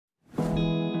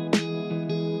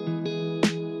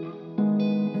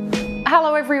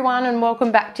Hello everyone and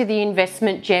welcome back to the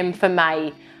investment gem for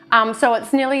May. So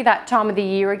it's nearly that time of the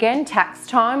year again, tax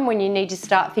time, when you need to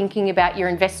start thinking about your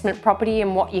investment property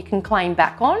and what you can claim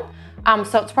back on.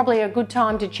 So it's probably a good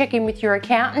time to check in with your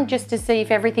accountant just to see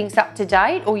if everything's up to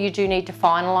date or you do need to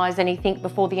finalise anything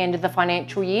before the end of the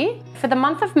financial year. For the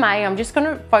month of May, I'm just going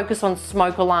to focus on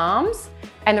smoke alarms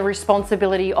and the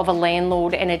responsibility of a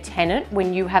landlord and a tenant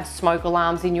when you have smoke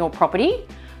alarms in your property.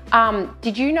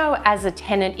 Did you know, as a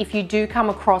tenant, if you do come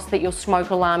across that your smoke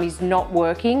alarm is not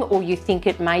working or you think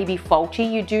it may be faulty,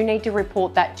 you do need to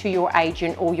report that to your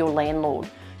agent or your landlord.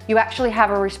 You actually have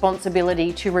a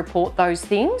responsibility to report those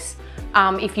things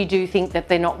if you do think that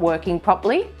they're not working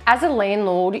properly. As a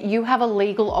landlord, you have a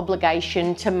legal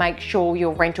obligation to make sure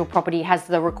your rental property has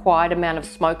the required amount of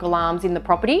smoke alarms in the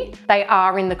property. They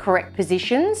are in the correct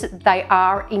positions, they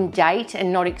are in date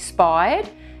and not expired,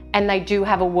 and they do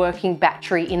have a working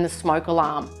battery in the smoke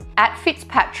alarm. At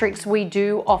Fitzpatricks, we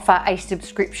do offer a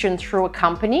subscription through a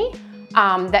company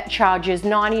that charges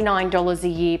 $99 a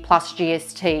year plus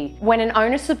GST. When an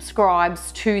owner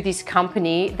subscribes to this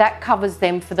company, that covers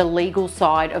them for the legal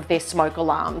side of their smoke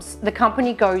alarms. The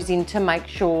company goes in to make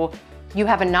sure you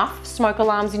have enough smoke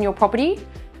alarms in your property,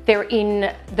 they're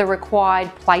in the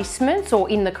required placements or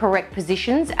in the correct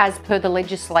positions as per the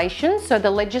legislation. So the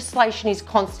legislation is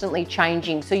constantly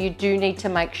changing. So you do need to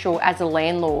make sure as a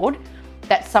landlord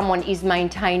that someone is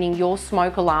maintaining your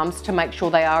smoke alarms to make sure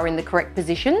they are in the correct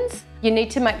positions. You need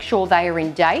to make sure they are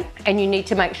in date and you need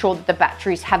to make sure that the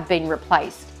batteries have been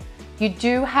replaced. You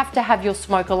do have to have your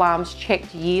smoke alarms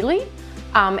checked yearly.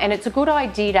 And it's a good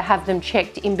idea to have them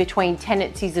checked in between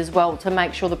tenancies as well to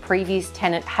make sure the previous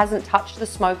tenant hasn't touched the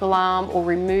smoke alarm or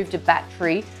removed a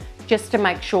battery, just to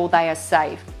make sure they are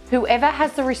safe. Whoever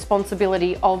has the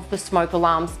responsibility of the smoke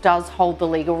alarms does hold the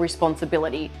legal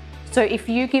responsibility. So if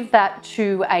you give that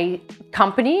to a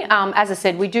company, as I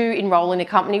said, we do enroll in a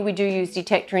company, we do use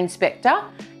Detector Inspector.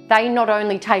 They not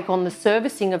only take on the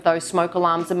servicing of those smoke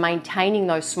alarms and maintaining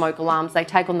those smoke alarms, they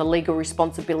take on the legal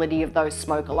responsibility of those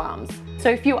smoke alarms. So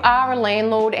if you are a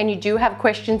landlord and you do have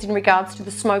questions in regards to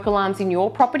the smoke alarms in your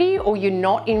property, or you're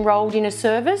not enrolled in a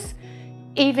service,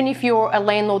 even if you're a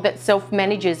landlord that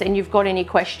self-manages and you've got any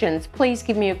questions, please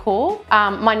give me a call.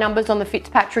 My number's on the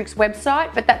Fitzpatricks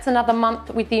website, but that's another month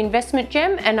with the investment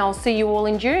gem, and I'll see you all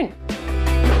in June.